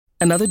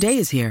Another day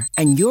is here,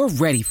 and you're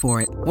ready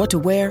for it. What to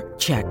wear?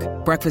 Check.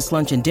 Breakfast,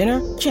 lunch, and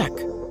dinner? Check.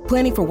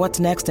 Planning for what's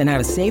next and how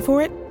to save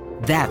for it?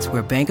 That's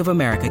where Bank of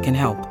America can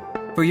help.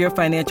 For your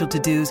financial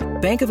to-dos,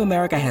 Bank of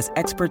America has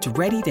experts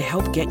ready to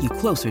help get you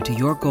closer to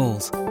your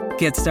goals.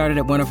 Get started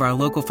at one of our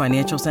local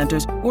financial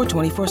centers or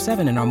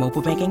 24/7 in our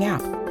mobile banking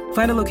app.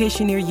 Find a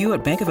location near you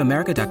at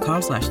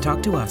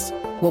bankofamerica.com/talktous.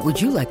 What would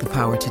you like the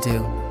power to do?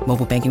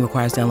 Mobile banking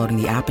requires downloading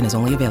the app and is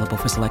only available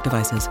for select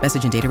devices.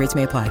 Message and data rates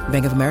may apply.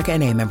 Bank of America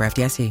N.A., member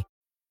FDIC.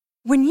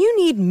 When you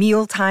need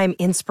mealtime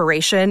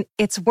inspiration,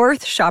 it's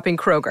worth shopping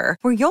Kroger,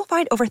 where you'll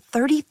find over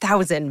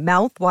 30,000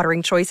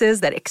 mouth-watering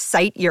choices that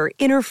excite your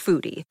inner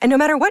foodie. And no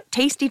matter what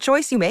tasty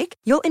choice you make,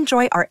 you'll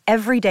enjoy our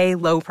everyday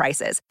low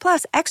prices,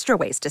 plus extra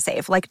ways to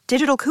save, like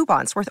digital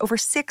coupons worth over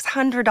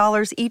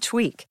 $600 each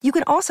week. You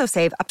can also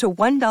save up to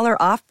 $1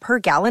 off per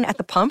gallon at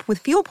the pump with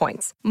fuel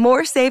points.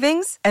 More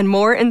savings and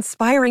more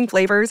inspiring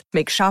flavors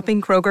make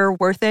shopping Kroger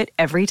worth it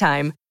every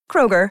time.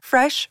 Kroger,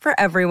 fresh for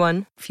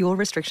everyone. Fuel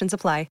restrictions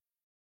apply.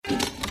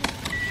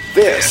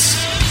 This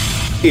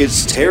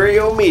is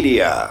Terrio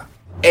Media.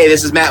 Hey,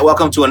 this is Matt.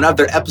 Welcome to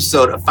another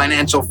episode of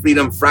Financial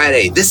Freedom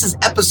Friday. This is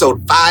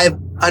episode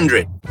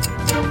 500.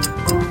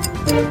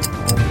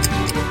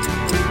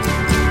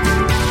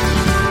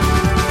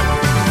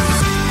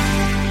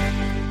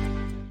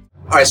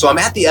 All right, so I'm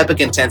at the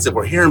Epic Intensive.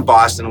 We're here in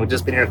Boston. We've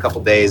just been here a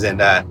couple days,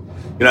 and I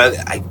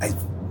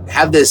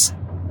have this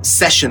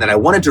session that I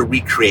wanted to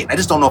recreate. I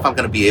just don't know if I'm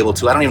going to be able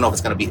to. I don't even know if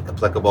it's going to be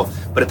applicable.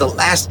 But at the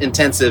last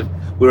intensive,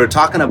 we were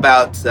talking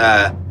about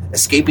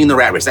escaping the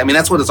rat race. I mean,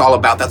 that's what it's all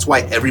about. That's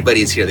why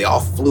everybody is here. They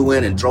all flew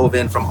in and drove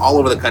in from all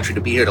over the country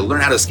to be here to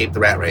learn how to escape the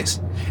rat race.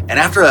 And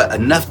after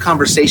enough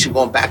conversation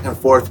going back and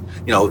forth,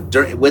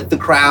 with the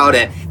crowd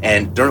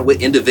and with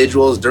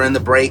individuals during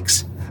the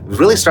breaks, I was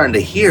really starting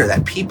to hear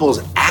that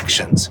people's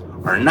actions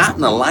are not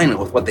in alignment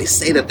with what they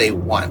say that they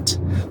want.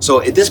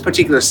 So at this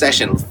particular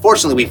session,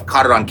 fortunately, we've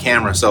caught it on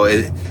camera, so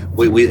it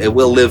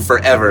will live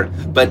forever.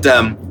 But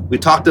we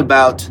talked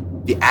about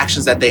the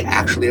actions that they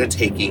actually are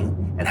taking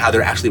and how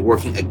they're actually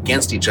working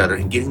against each other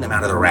and getting them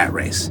out of the rat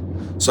race.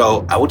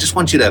 So I would just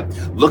want you to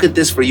look at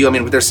this for you. I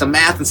mean, there's some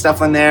math and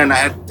stuff in there, and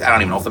I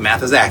don't even know if the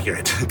math is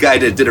accurate. The guy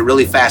did it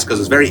really fast because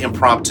it was very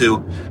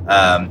impromptu,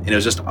 and it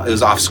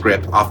was off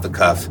script, off the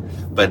cuff.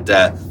 But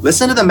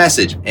listen to the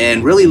message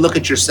and really look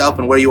at yourself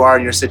and where you are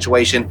in your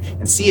situation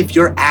and see if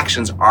your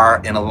actions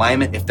are in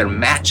alignment, if they're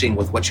matching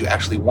with what you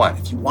actually want.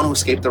 If you want to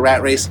escape the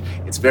rat race,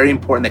 it's very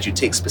important that you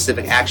take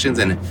specific actions.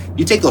 And if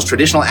you take those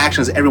traditional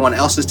actions everyone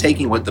else is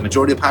taking, what the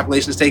majority of the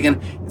population is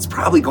taking, it's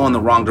probably going the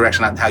wrong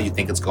direction, not how you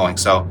think it's going.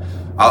 So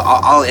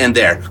I'll end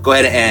there. Go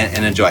ahead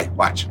and enjoy.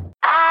 Watch.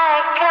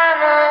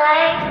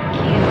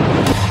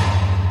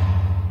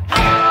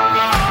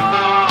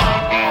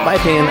 In my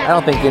opinion, I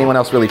don't think anyone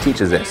else really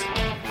teaches this,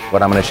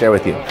 what I'm going to share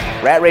with you.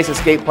 Rat Race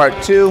Escape Part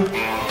 2.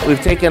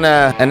 We've taken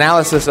an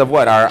analysis of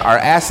what? Our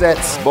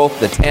assets, both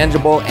the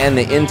tangible and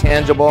the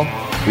intangible.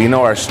 We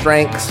know our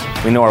strengths.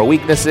 We know our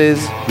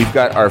weaknesses. We've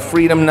got our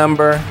freedom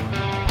number.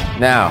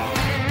 Now,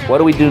 what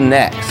do we do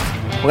next?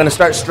 We're going to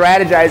start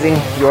strategizing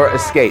your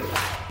escape.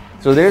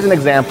 So there's an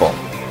example.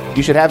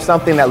 You should have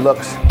something that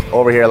looks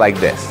over here like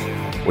this,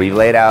 where you've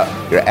laid out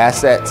your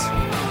assets,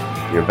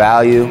 your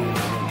value,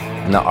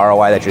 and the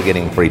ROI that you're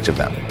getting for each of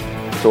them.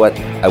 So what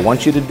I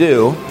want you to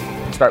do,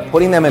 start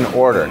putting them in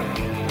order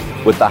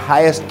with the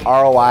highest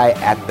ROI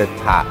at the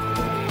top.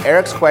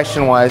 Eric's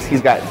question was,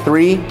 he's got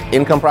 3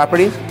 income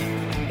properties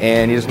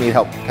and you just need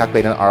help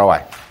calculating the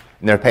ROI.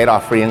 And they're paid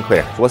off free and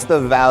clear. So what's the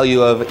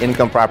value of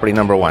income property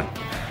number 1?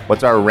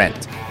 What's our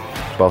rent?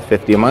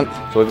 $1,250 a month.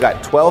 So we've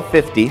got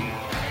 $1,250.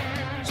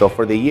 So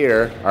for the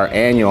year, our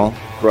annual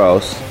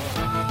gross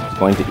is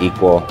going to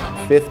equal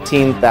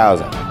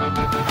 $15,000.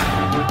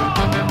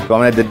 So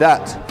I'm going to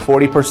deduct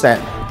 40%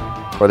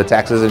 for the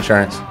taxes,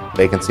 insurance,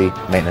 vacancy,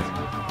 maintenance.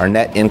 Our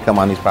net income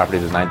on these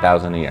properties is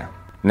 $9,000 a year.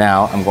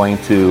 Now I'm going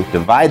to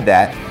divide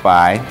that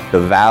by the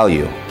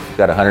value. We've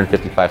got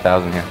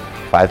 $155,000 here,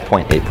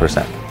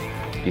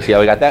 5.8%. You see how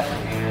we got that?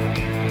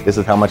 This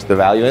is how much the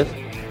value is.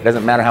 It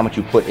doesn't matter how much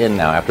you put in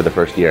now after the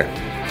first year.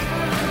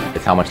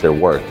 It's how much they're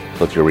worth.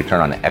 So it's your return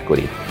on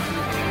equity.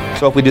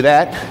 So if we do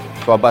that,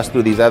 so I'll bust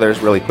through these others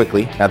really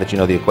quickly now that you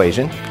know the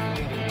equation.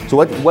 So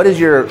what is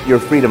your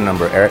freedom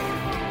number, Eric?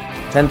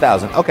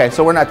 10,000. Okay,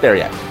 so we're not there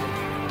yet.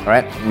 All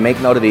right, make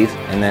note of these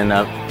and then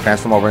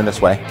transfer them over in this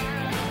way,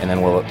 and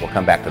then we'll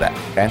come back to that,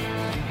 okay?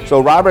 So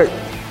Robert's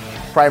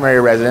primary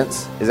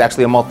residence is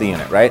actually a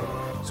multi-unit, right?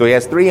 So he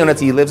has 3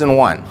 units, he lives in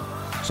 1.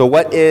 So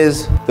what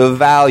is the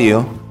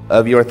value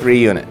of your 3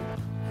 unit?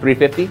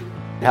 $350?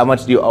 How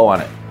much do you owe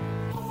on it?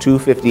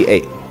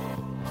 $258.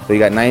 So you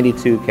got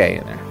 $92K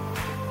in there.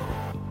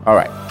 All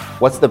right,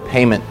 what's the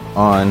payment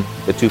on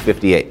the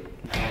 $258?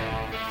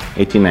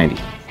 $1,890.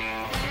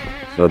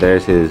 So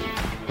there's his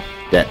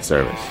debt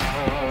service.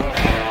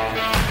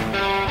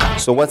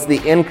 So what's the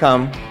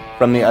income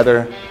from the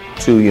other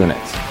 2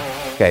 units?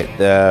 Okay,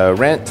 the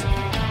rent,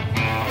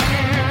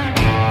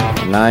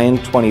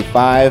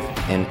 $925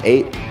 and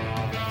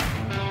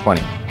 $820.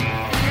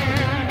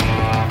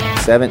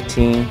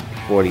 $1,740.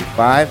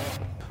 45.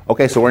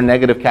 Okay, so we're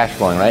negative cash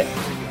flowing, right?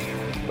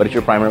 But it's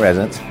your primary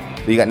residence.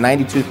 So you got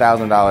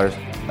 $92,000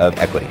 of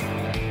equity.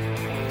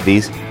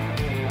 These,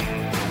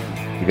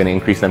 you're gonna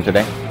increase them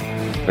today?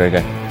 Very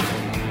good.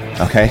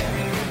 Okay,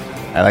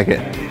 I like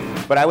it.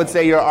 But I would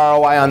say your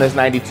ROI on this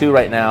 92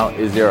 right now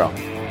is 0.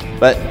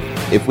 But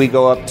if we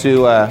go up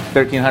to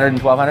 1,300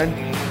 and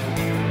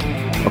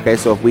 1,200, okay,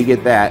 so if we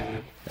get that,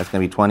 that's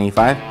gonna be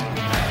 25.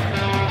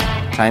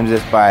 Times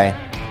this by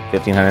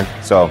 1,500.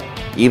 So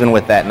even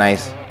with that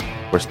nice,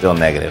 we're still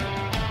negative.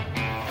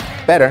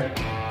 Better,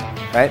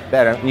 right?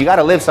 Better. You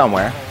gotta live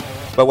somewhere.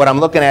 But what I'm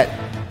looking at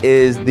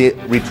is the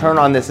return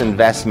on this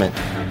investment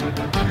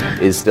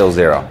is still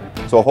 0.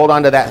 So hold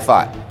on to that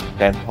thought,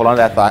 okay? Hold on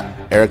to that thought.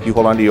 Eric, you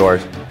hold on to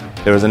yours.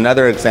 There was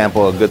another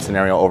example, a good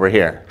scenario over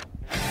here.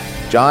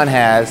 John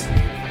has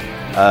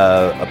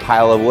a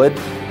pile of wood.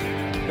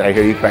 Did I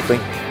hear you correctly?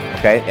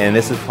 Okay, and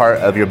this is part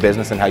of your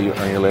business and how you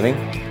earn your living.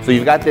 So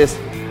you've got this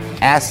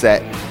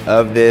asset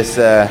of this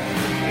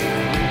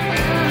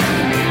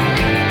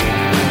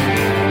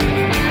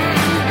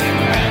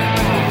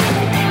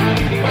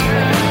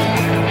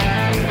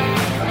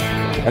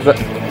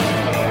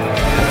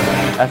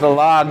that's a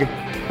log.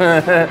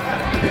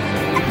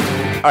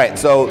 All right,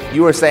 so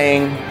you were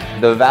saying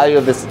the value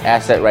of this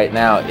asset right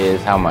now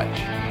is how much?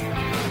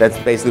 That's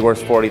basically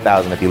worth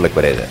 $40,000 if you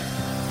liquidate it.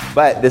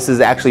 But this is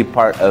actually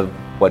part of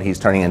what he's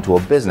turning into a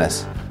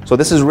business. So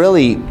this is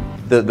really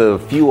the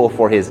fuel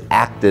for his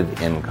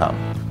active income.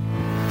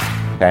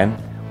 Okay?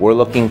 We're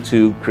looking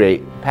to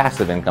create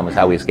passive income is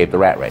how we escape the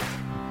rat race.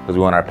 Because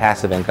we want our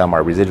passive income,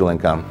 our residual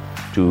income,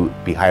 to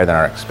be higher than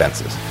our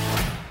expenses.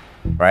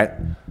 Right?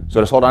 So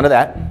just hold on to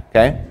that,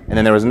 okay? And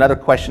then there was another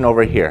question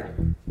over here.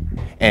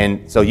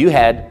 And so you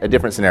had a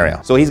different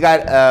scenario. So he's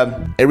got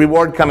a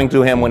reward coming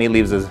to him when he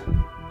leaves his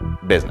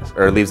business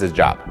or leaves his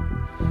job.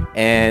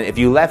 And if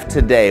you left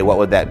today, what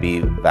would that be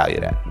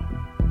valued at?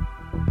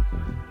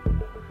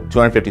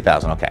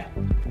 $250,000, okay.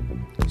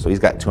 So he's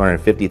got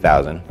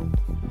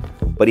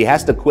 $250,000, but he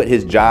has to quit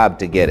his job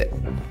to get it.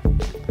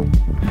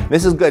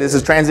 This is good. This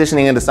is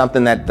transitioning into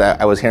something that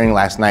I was hearing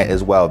last night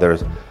as well.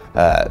 There's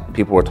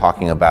people were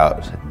talking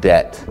about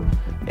debt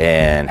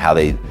and how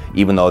they,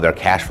 even though they're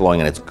cash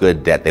flowing and it's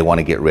good debt, they want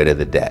to get rid of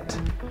the debt,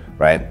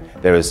 right?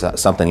 There was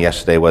something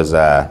yesterday was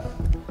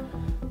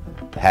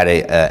had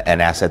an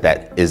asset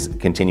that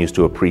continues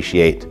to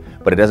appreciate,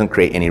 but it doesn't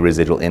create any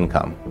residual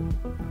income.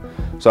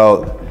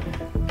 So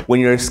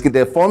when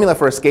the formula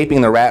for escaping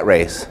the rat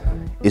race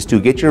is to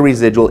get your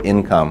residual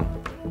income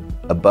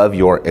above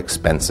your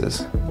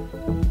expenses.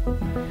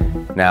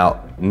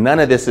 Now, none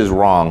of this is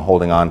wrong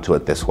holding on to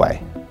it this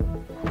way.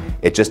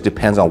 It just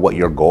depends on what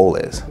your goal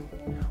is.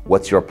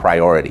 What's your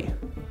priority,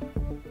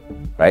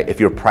 right? If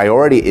your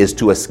priority is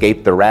to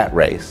escape the rat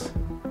race,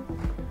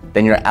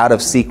 then you're out of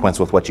sequence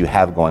with what you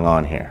have going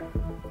on here. You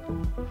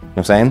know what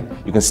I'm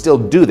saying? You can still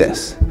do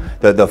this.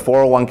 The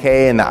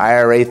 401k and the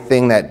IRA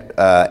thing that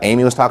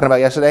Amy was talking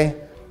about yesterday,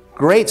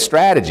 great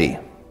strategy.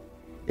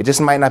 It just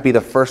might not be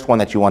the first one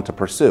that you want to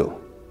pursue.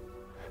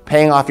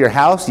 Paying off your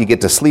house, you get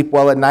to sleep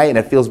well at night and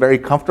it feels very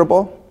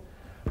comfortable,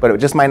 but it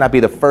just might not be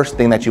the first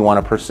thing that you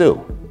want to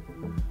pursue.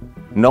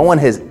 No one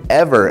has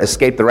ever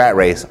escaped the rat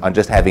race on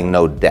just having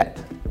no debt.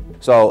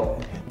 So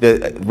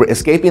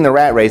escaping the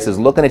rat race is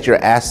looking at your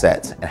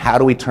assets and how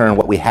do we turn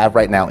what we have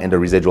right now into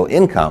residual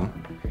income.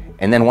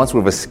 And then once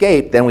we've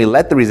escaped, then we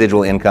let the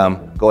residual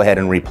income go ahead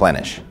and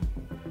replenish.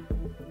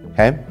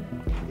 Okay?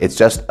 It's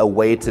just a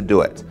way to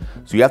do it.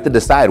 So you have to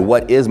decide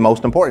what is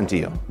most important to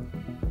you,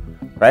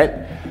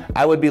 right?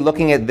 I would be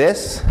looking at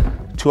this,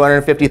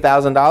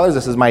 $250,000.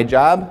 This is my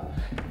job.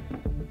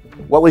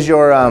 What was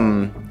your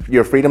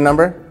freedom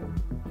number?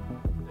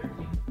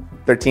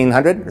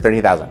 1,300 or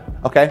 30,000?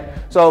 Okay,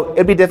 so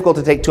it'd be difficult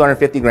to take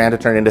 250 grand to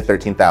turn it into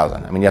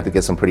 13,000. I mean, you have to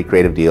get some pretty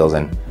creative deals,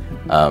 and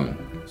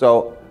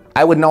so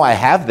I would know I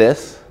have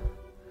this,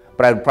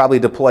 but I'd probably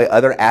deploy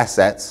other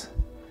assets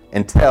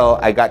until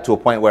I got to a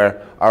point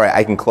where, all right,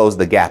 I can close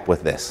the gap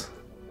with this.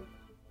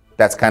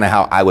 That's kind of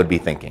how I would be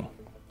thinking,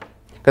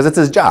 because it's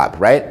his job,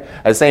 right?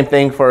 And the same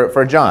thing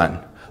for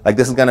John. Like,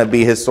 this is going to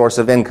be his source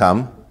of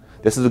income.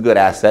 This is a good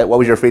asset. What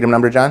was your freedom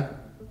number, John?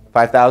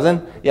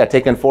 5,000? Yeah,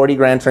 taking 40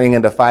 grand, turning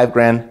into 5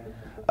 grand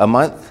a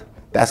month,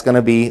 that's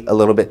gonna be a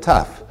little bit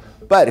tough.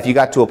 But if you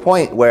got to a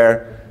point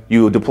where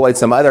you deployed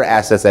some other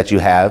assets that you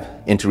have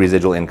into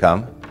residual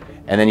income,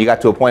 and then you got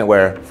to a point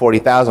where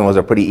 40,000 was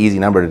a pretty easy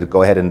number to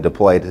go ahead and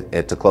deploy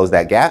to close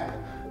that gap,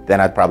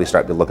 then I'd probably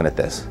start looking at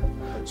this.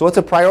 So it's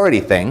a priority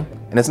thing,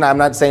 and it's not, I'm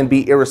not saying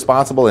be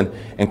irresponsible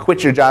and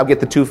quit your job,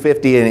 get the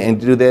 250 and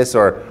do this,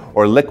 or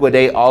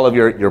liquidate all of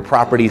your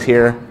properties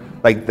here.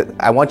 Like,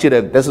 I want you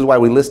to, this is why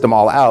we list them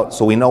all out,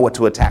 so we know what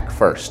to attack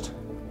first.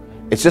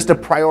 It's just a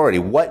priority.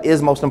 What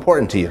is most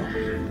important to you?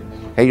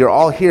 Okay, you're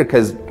all here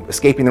because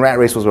escaping the rat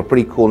race was a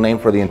pretty cool name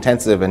for the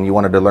intensive, and you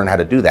wanted to learn how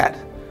to do that.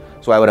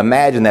 So I would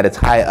imagine that it's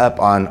high up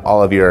on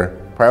all of your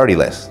priority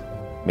lists.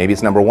 Maybe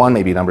it's number 1,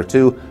 maybe number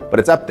 2, but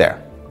it's up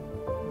there.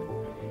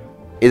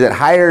 Is it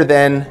higher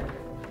than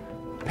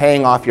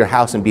paying off your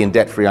house and being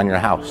debt-free on your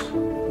house?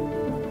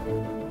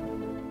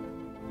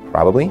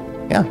 Probably,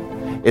 yeah.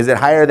 Is it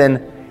higher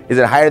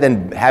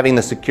than having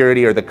the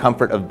security or the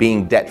comfort of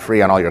being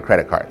debt-free on all your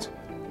credit cards?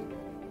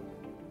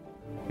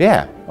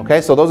 Yeah,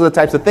 okay, so those are the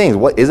types of things.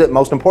 What is it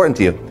most important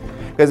to you?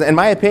 Because in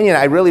my opinion,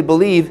 I really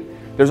believe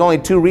there's only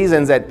two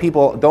reasons that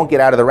people don't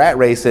get out of the rat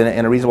race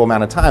in a reasonable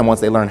amount of time once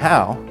they learn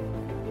how.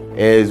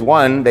 Is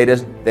one, they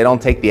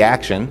don't take the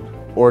action,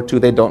 or two,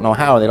 they don't know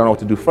how, and they don't know what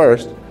to do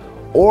first,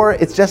 or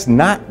it's just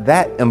not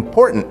that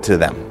important to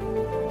them.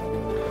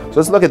 So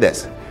let's look at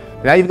this.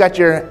 Now you've got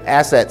your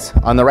assets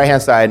on the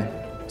right-hand side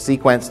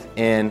sequenced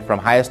in from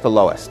highest to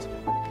lowest.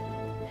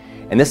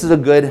 And this is a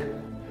good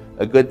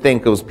thing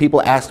because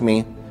people ask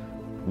me,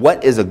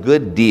 what is a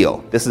good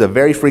deal? This is a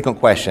very frequent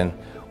question.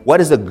 What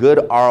is a good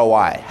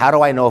ROI? How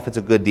do I know if it's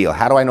a good deal?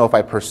 How do I know if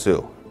I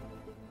pursue?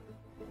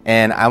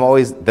 And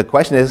the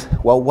question is,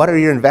 well, what are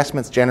your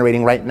investments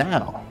generating right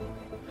now?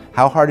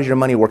 How hard is your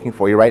money working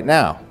for you right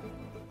now?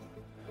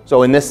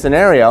 So in this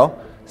scenario,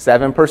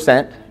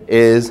 7%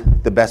 is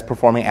the best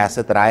performing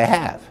asset that I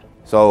have.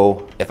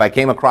 So if I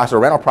came across a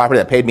rental property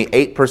that paid me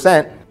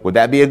 8%, would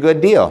that be a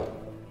good deal?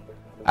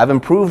 I've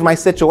improved my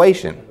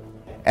situation.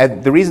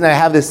 And the reason I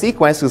have this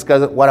sequence is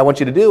because what I want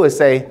you to do is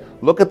say,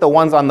 look at the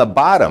ones on the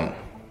bottom,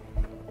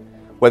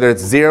 whether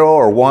it's 0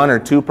 or 1 or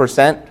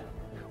 2%,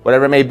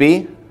 whatever it may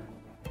be.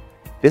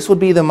 This would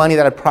be the money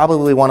that I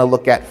probably want to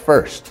look at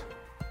first.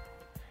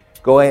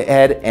 Go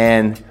ahead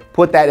and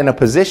put that in a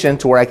position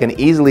to where I can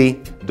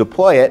easily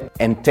deploy it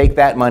and take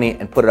that money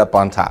and put it up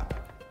on top.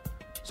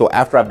 So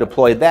after I've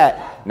deployed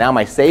that, now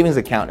my savings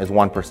account is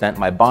 1%,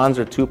 my bonds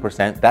are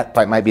 2%,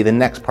 that might be the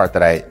next part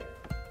that I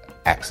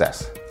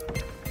access.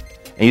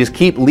 And you just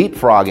keep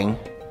leapfrogging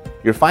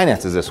your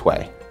finances this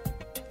way.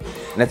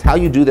 And that's how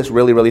you do this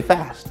really, really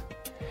fast.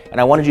 And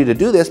I wanted you to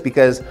do this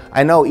because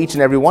I know each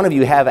and every one of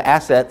you have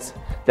assets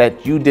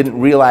that you didn't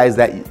realize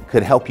that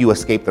could help you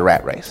escape the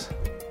rat race.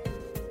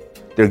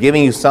 They're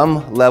giving you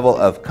some level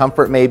of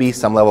comfort, maybe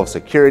some level of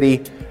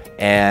security,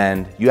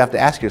 and you have to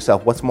ask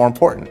yourself, what's more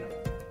important?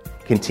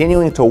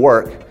 Continuing to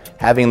work,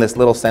 having this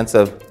little sense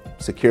of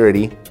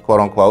security, quote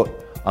unquote,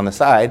 on the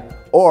side,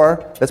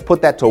 or let's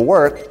put that to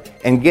work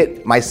and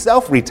get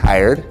myself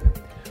retired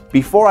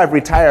before I've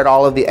retired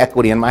all of the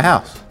equity in my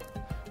house,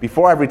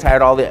 before I've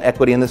retired all the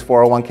equity in this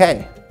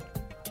 401k.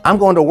 I'm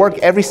going to work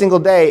every single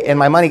day and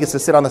my money gets to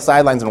sit on the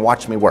sidelines and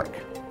watch me work.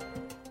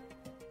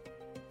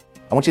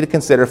 I want you to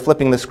consider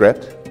flipping the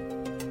script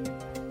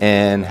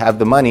and have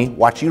the money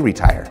watch you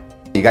retire.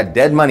 You got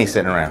dead money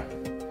sitting around.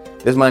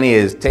 This money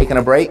is taking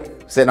a break,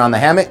 sitting on the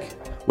hammock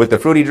with the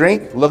fruity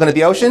drink, looking at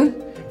the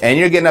ocean, and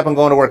you're getting up and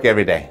going to work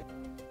every day.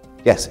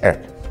 Yes,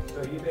 Eric.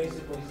 So you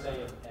basically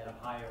say at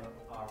a higher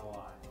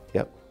ROI.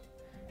 Yep.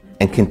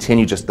 And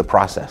continue just the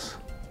process.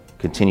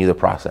 Continue the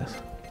process.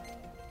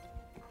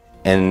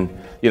 And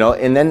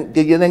and then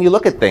you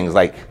look at things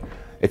like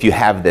if you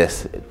have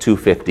this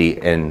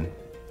 250 and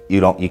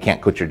you can't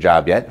quit your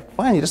job yet,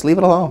 fine, you just leave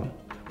it alone.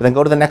 But then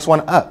go to the next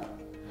one up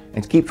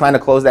and keep trying to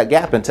close that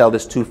gap until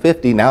this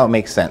 250 now it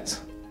makes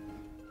sense.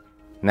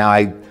 Now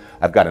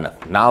I've got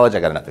enough knowledge, I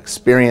got enough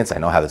experience, I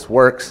know how this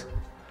works.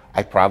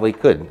 I probably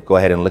could go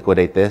ahead and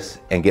liquidate this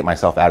and get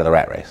myself out of the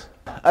rat race.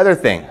 Other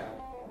thing,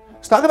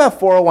 let's talk about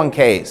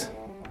 401ks.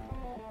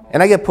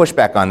 And I get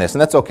pushback on this,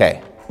 and that's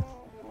okay.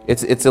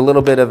 It's a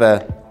little bit of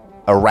a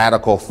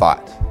radical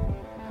thought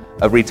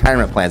of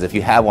retirement plans if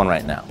you have one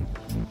right now.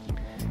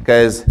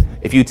 Because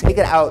if you take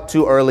it out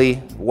too early,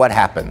 what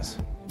happens?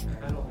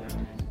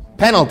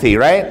 Penalty,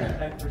 right?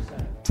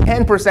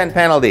 10%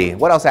 penalty.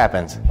 What else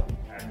happens?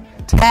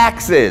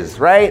 Taxes,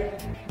 right?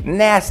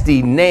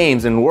 Nasty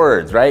names and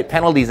words, right?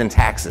 Penalties and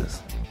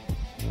taxes.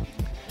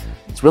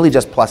 It's really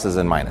just pluses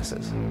and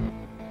minuses.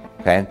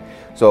 Okay?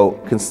 So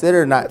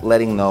consider not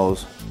letting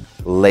those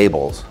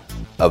labels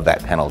of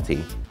that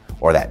penalty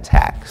or that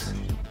tax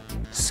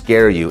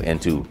scare you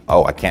into,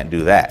 oh, I can't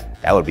do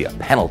that. That would be a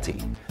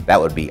penalty.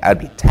 I'd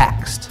be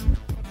taxed.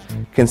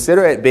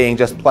 Consider it being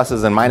just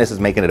pluses and minuses,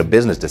 making it a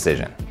business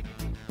decision.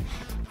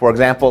 For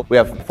example, we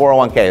have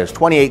 401k, there's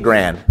 28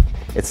 grand,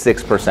 it's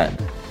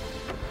 6%.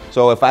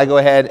 So if I go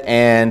ahead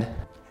and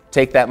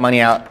take that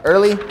money out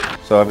early,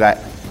 so I got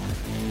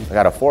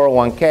a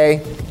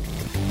 401k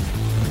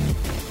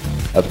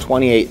of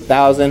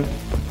 28,000.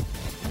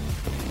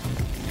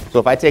 So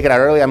if I take it out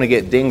early, I'm gonna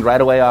get dinged right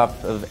away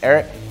off of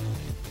Eric,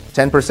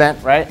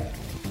 10%, right?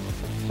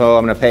 So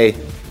I'm gonna pay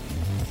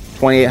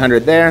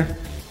 2,800 there,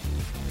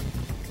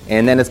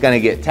 and then it's gonna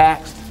get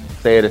taxed,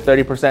 say at a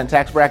 30%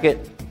 tax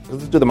bracket.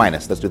 Let's do the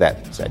minus, let's do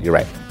that instead, you're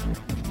right.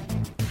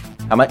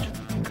 How much?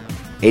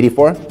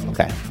 84?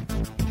 Okay.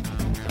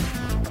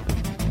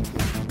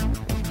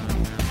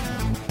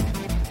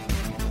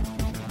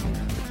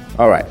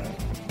 All right,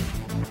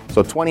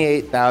 so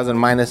 28,000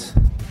 minus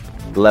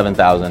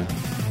 11,000.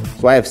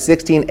 So I have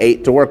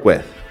 16,800 to work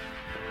with.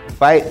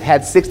 If I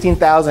had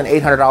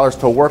 $16,800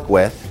 to work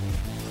with,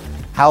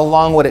 how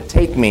long would it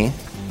take me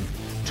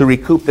to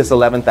recoup this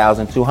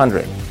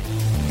 11,200?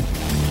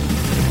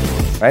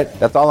 Right?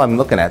 That's all I'm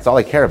looking at. That's all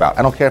I care about.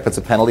 I don't care if it's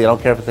a penalty. I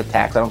don't care if it's a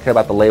tax. I don't care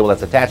about the label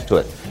that's attached to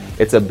it.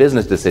 It's a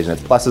business decision.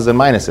 It's pluses and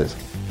minuses.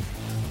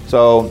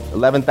 So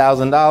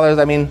 $11,000,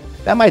 I mean,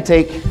 that might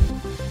take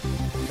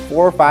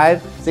 4,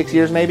 5, 6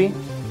 years maybe.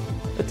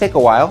 It'll take a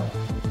while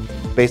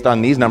based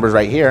on these numbers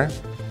right here.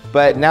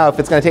 But now if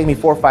it's gonna take me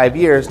 4 or 5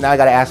 years, now I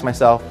gotta ask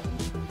myself,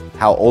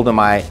 how old am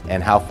I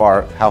and how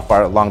far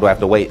long do I have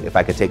to wait if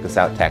I could take this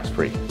out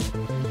tax-free?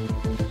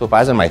 So if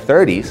I was in my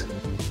 30s,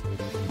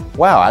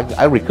 wow,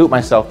 I recoup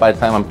myself by the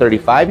time I'm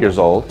 35 years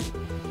old,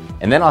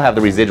 and then I'll have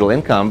the residual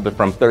income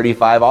from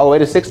 35 all the way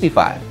to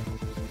 65.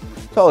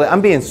 So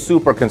I'm being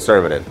super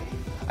conservative.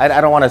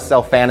 I don't want to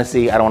sell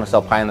fantasy. I don't want to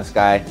sell pie in the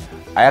sky.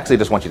 I actually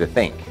just want you to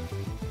think,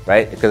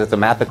 right? Because it's a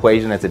math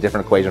equation. It's a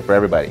different equation for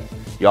everybody.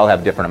 You all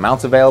have different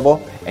amounts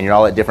available, and you're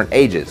all at different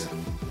ages.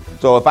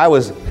 So if I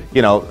was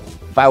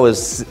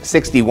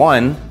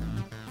 61,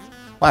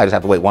 well, I just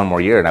have to wait 1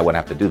 more year, and I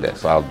wouldn't have to do this.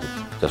 So I'll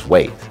just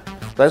wait.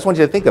 So I just want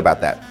you to think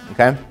about that,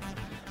 okay?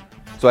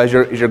 So as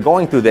you're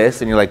going through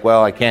this, and you're like,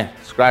 well, I can't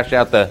scratch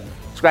out the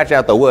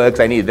wood because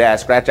I need that.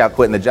 Scratch out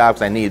quitting the job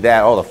because I need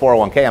that. Oh, the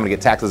 401k, I'm gonna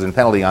get taxes and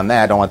penalty on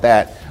that. I don't want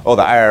that. Oh,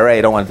 the IRA,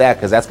 I don't want that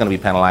because that's gonna be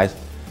penalized.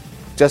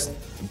 Just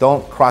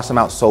don't cross them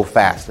out so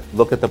fast.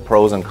 Look at the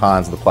pros and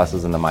cons, the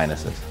pluses and the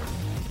minuses.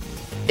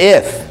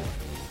 If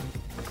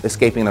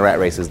escaping the rat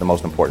race is the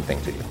most important thing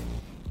to you.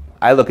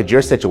 I look at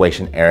your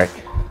situation, Eric.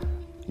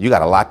 You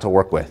got a lot to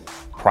work with.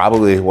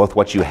 Probably with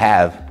what you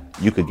have,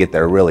 you could get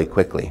there really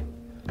quickly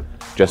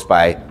just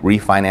by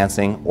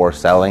refinancing or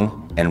selling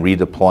and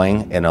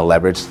redeploying in a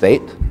leveraged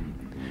state.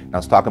 Now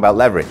let's talk about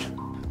leverage.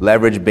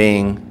 Leverage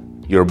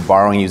being you're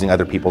borrowing using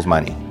other people's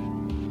money.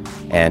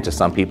 And to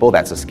some people,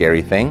 that's a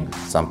scary thing.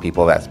 Some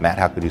people, that's, Matt,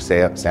 how could you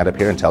stand up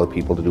here and tell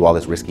people to do all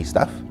this risky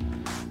stuff?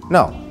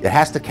 No, it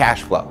has to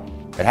cash flow.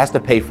 It has to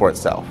pay for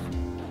itself.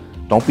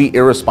 Don't be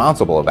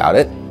irresponsible about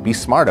it. Be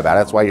smart about it.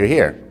 That's why you're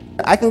here.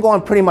 I can go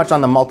on pretty much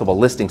on the multiple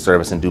listing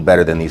service and do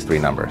better than these 3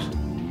 numbers.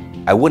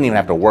 I wouldn't even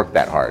have to work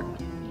that hard.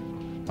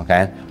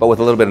 Okay? But with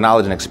a little bit of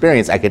knowledge and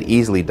experience, I could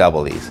easily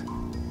double these.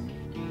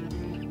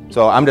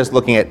 So I'm just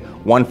looking at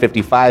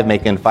 155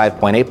 making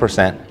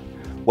 5.8%.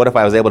 What if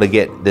I was able to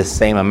get this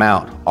same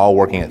amount all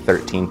working at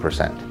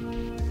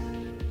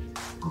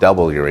 13%?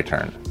 Double your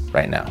return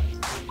right now.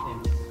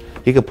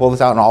 You could pull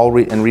this out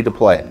and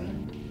redeploy it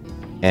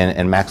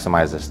and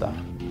maximize this stuff.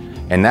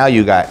 And now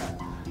you got,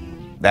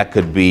 that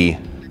could be,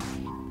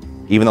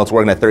 even though it's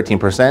working at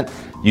 13%,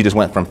 you just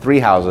went from 3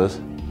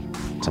 houses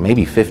to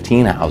maybe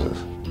 15 houses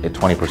at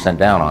 20%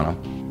 down on them.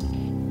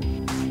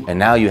 And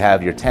now you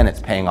have your tenants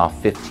paying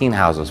off 15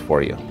 houses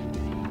for you.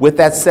 With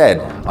that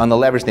said, on the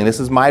leverage thing, this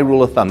is my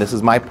rule of thumb. This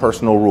is my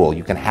personal rule.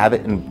 You can have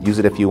it and use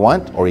it if you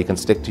want, or you can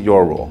stick to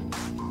your rule.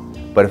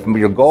 But if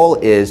your goal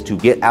is to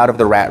get out of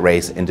the rat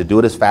race and to do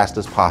it as fast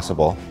as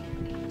possible,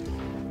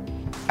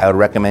 I would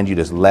recommend you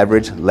just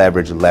leverage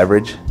as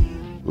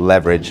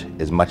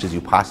much as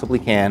you possibly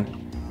can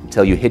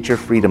until you hit your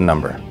freedom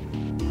number.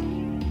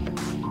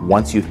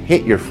 Once you've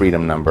hit your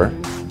freedom number,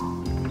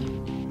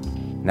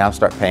 now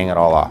start paying it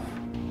all off.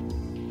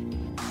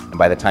 And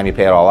by the time you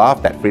pay it all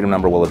off, that freedom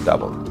number will have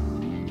doubled.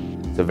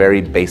 It's a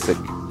very basic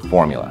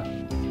formula,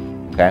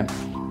 okay?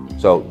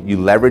 So you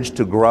leverage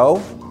to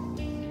grow,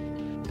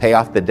 pay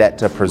off the debt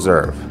to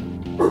preserve.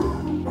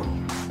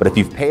 But if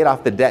you've paid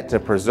off the debt to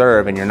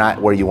preserve and you're not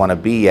where you want to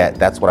be yet,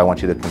 that's what I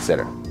want you to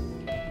consider.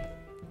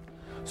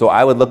 So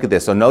I would look at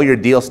this. So know your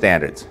deal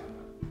standards.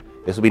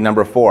 This will be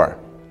number 4.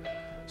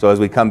 So as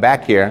we come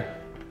back here,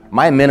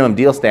 my minimum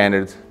deal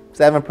standards,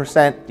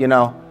 7%, you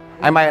know,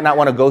 I might not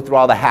want to go through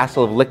all the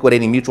hassle of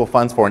liquidating mutual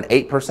funds for an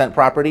 8%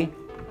 property,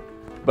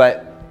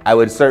 but I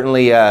would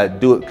certainly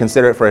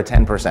consider it for a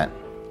 10%.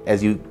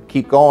 As you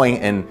keep going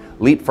and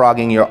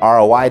leapfrogging your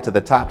ROI to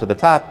the top,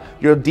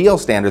 your deal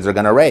standards are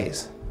going to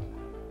raise.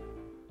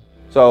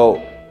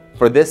 So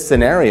for this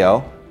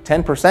scenario,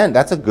 10%,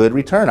 that's a good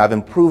return. I've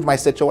improved my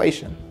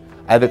situation.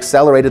 I've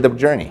accelerated the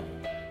journey.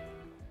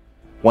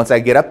 Once I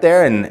get up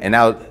there and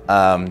now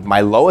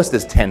my lowest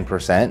is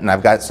 10% and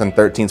I've got some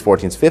 13s,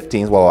 14s,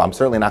 15s, well, I'm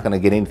certainly not going to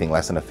get anything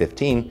less than a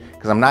 15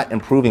 because I'm not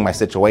improving my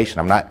situation.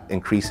 I'm not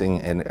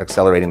increasing and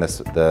accelerating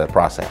the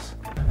process.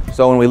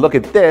 So when we look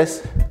at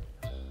this,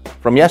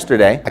 from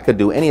yesterday, I could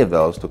do any of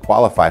those to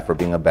qualify for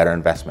being a better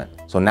investment.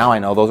 So now I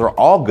know those are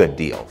all good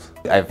deals.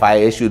 If I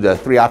issued a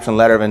 3-option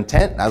letter of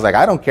intent, I was like,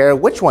 I don't care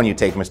which one you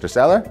take, Mr.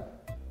 Seller,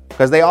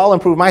 because they all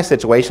improve my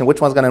situation.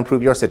 Which one's going to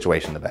improve your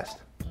situation the best?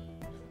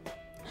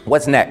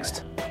 What's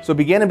next? So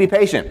begin and be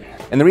patient.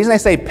 And the reason I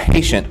say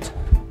patient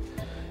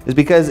is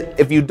because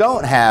if you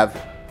don't have,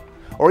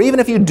 or even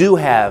if you do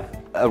have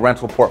a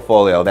rental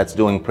portfolio that's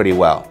doing pretty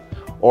well,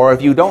 or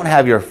if you don't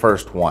have your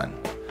first one,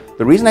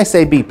 the reason I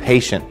say be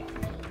patient,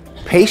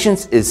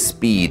 patience is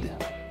speed.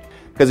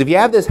 Because if you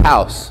have this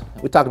house,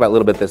 we talked about a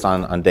little bit this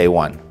on day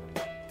 1,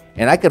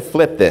 and I could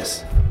flip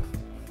this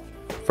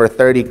for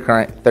 30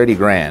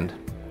 grand,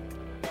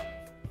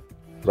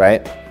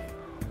 right?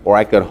 Or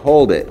I could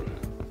hold it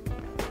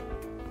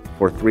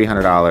for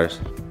 $300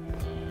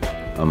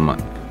 a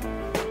month.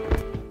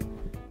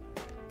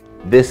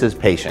 This is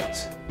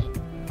patience,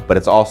 but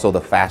it's also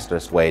the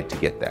fastest way to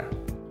get there.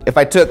 If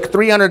I took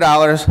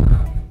 $300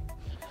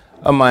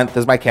 a month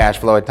as my cash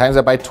flow, I times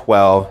that by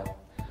 12,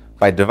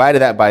 If I divided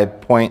that by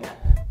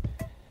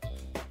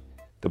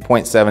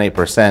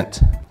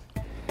 0.78%,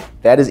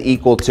 that is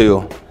equal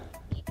to,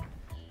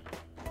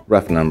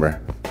 rough number,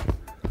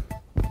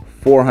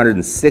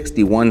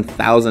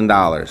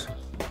 $461,000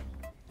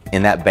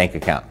 in that bank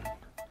account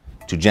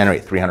to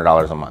generate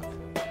 $300 a month.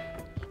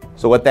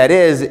 So what that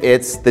is,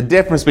 it's the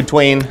difference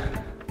between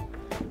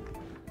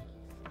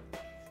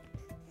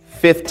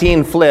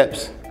 15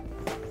 flips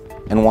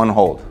and one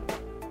hold. So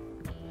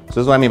this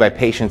is what I mean by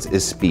patience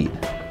is speed.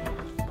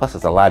 Plus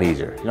it's a lot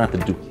easier. You don't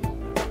have to do,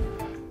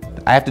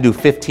 I have to do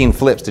 15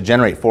 flips to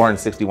generate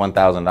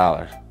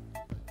 $461,000.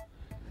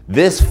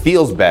 This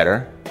feels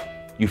better.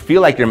 You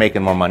feel like you're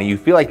making more money. You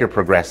feel like you're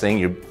progressing.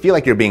 You feel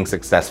like you're being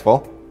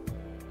successful.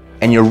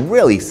 And you're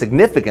really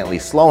significantly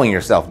slowing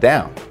yourself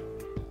down.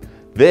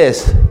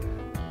 It's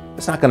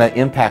not gonna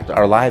impact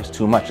our lives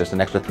too much, just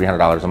an extra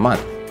 $300 a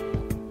month.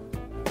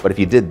 But if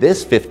you did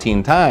this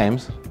 15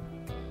 times,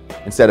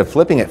 instead of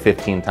flipping it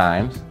 15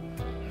 times,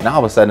 now all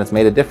of a sudden it's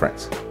made a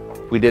difference.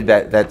 If we did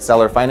that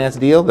seller finance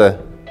deal,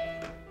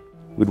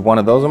 we'd one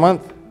of those a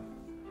month.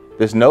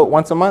 This note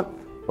once a month,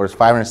 or it's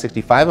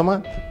 $565 a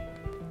month.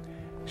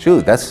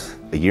 Shoot, that's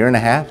a year and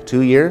a half,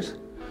 2 years.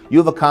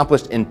 You've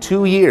accomplished in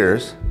 2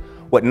 years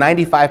what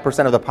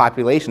 95% of the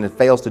population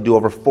fails to do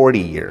over 40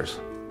 years.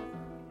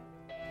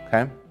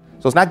 Okay?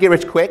 So it's not get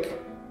rich quick,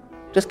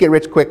 just get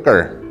rich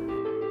quicker.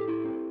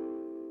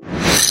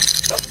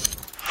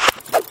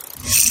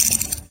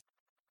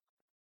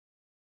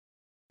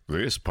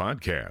 This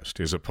podcast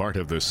is a part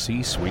of the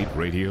C-Suite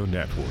Radio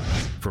Network.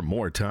 For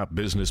more top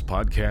business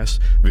podcasts,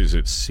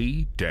 visit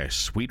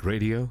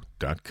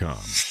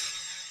c-suiteradio.com.